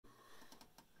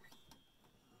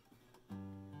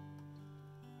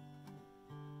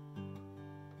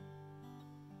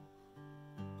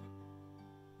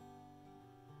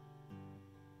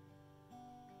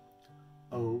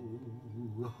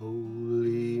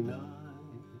holy night,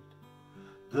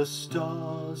 the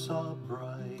stars are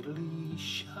brightly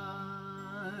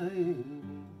shining.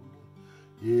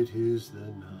 It is the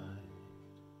night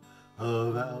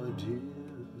of our dear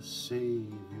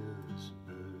Savior's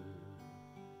birth.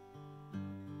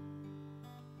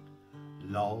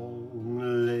 Long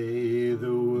lay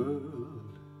the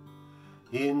world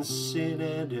in sin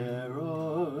and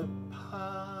error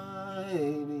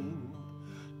pining,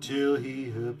 till he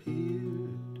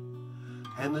appeared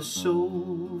and the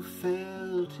soul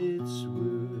felt its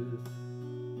worth.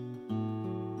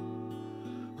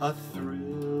 A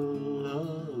thrill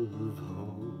of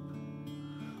hope,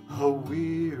 a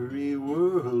weary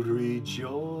world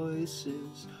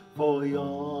rejoices, for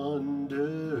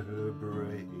yonder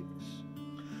breaks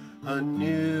a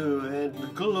new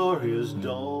and glorious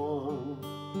dawn.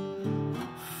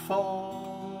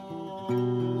 Fall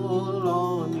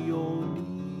on your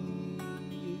knees.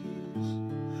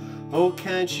 Oh,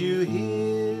 can't you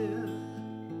hear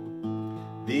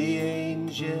the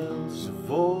angels'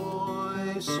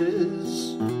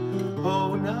 voices?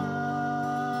 Oh, night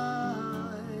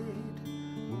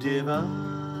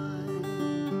divine,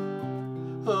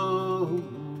 oh,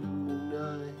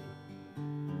 night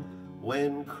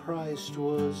when Christ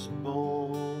was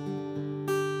born.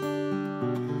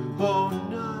 Oh,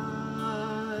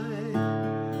 night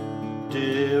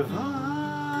divine,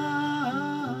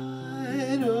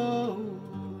 oh,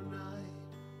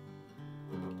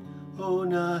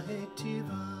 night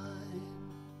divine.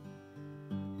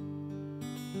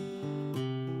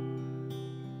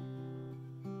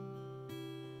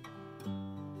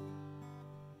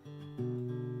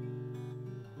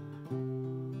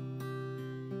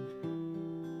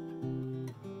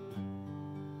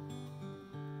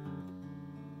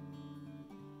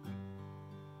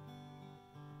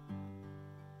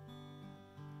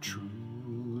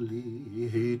 Truly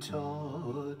he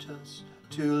taught us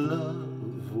to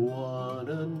love one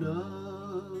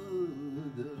another.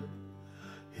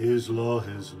 His law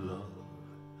is love,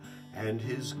 and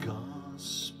his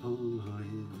gospel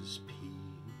is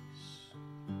peace.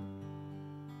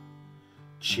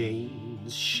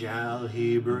 Chains shall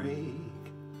he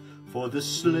break, for the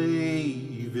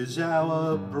slave is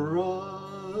our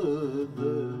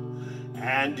brother,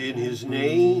 and in his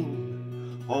name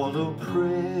all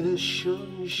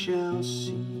oppression shall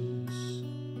cease.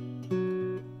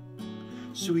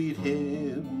 Sweet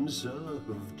hymns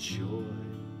of joy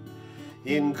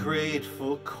in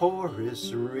grateful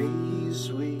chorus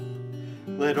raise we.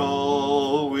 Let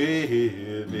all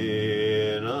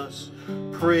within us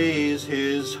praise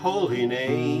his holy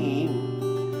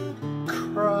name.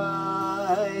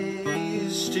 Christ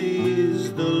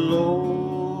is the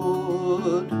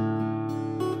Lord.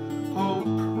 Oh,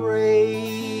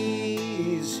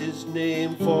 praise his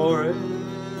name forever.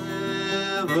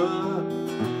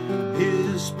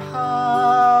 His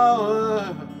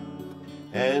power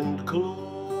and glory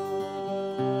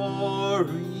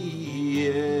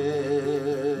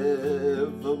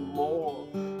evermore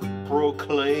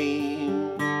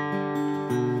proclaim.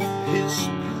 His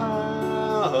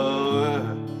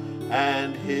power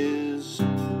and his